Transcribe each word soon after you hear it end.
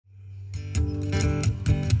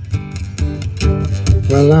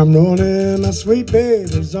Well, I'm rolling in my sweet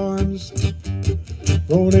baby's arms,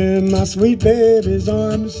 rolling in my sweet baby's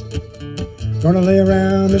arms. Gonna lay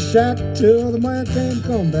around the shack till the man can't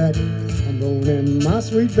come back. I'm rolling in my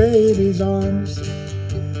sweet baby's arms.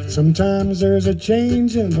 Sometimes there's a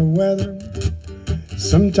change in the weather,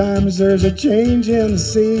 sometimes there's a change in the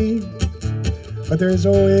sea, but there's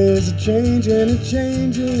always a change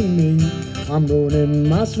in me. I'm rolling in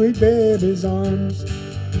my sweet baby's arms.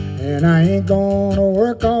 And I ain't gonna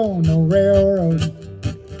work on no railroad,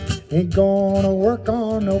 ain't gonna work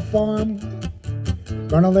on no farm.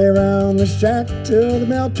 Gonna lay around the shack till the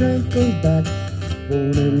mail train comes back,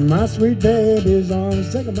 rolling in my sweet baby's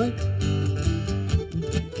arms. Take a mic.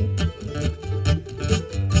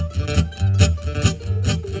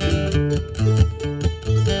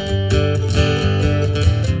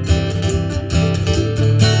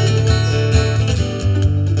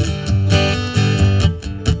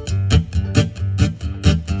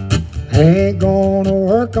 Ain't gonna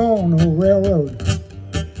work on no railroad,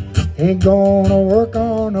 ain't gonna work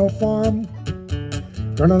on no farm.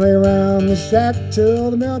 Gonna lay around the shack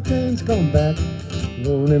till the mail trains come back,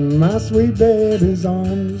 rolling in my sweet baby's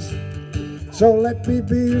arms. So let me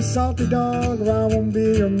be your salty dog, or I won't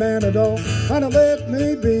be your man at all. Honey, let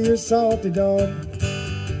me be your salty dog.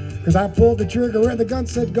 Cause I pulled the trigger and the gun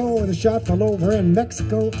said go, and the shot fell over in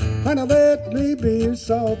Mexico. Honey, let me be your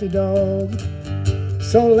salty dog.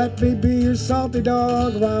 So let me be your salty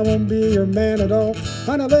dog, or I won't be your man at all.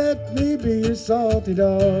 Honey, let me be your salty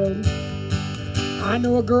dog. I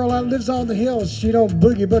know a girl that lives on the hills, she don't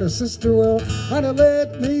boogie but her sister will. Honey,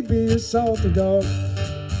 let me be your salty dog.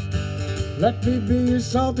 Let me be your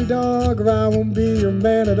salty dog, or I won't be your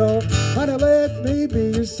man at all. Honey, let me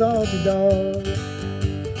be your salty dog.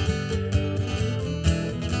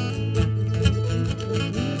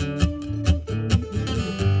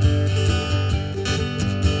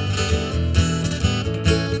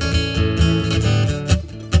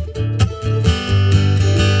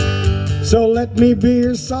 So let me be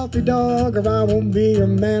your salty dog, or I won't be your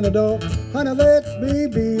man at all. Honey, let me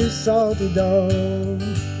be your salty dog.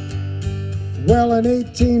 Well, in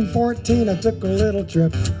 1814, I took a little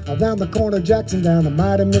trip around the corner of Jackson down the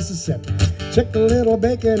mighty Mississippi. Took a little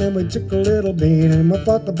bacon and we took a little bean, and we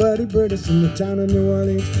fought the bloody British in the town of New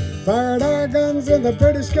Orleans. Fired our guns and the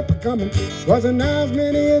British kept a-coming. Wasn't now as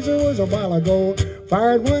many as there was a while ago.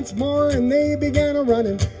 Fired once more and they began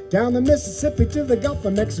a-running down the Mississippi to the Gulf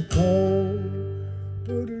of Mexico.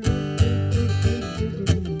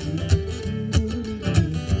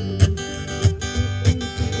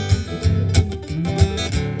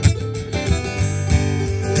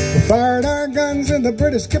 We fired our guns and the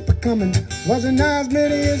British kept a-coming. Wasn't now as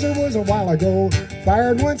many as there was a while ago.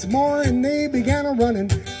 Fired once more and they began a-running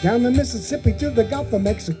down the Mississippi to the Gulf of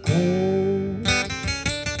Mexico.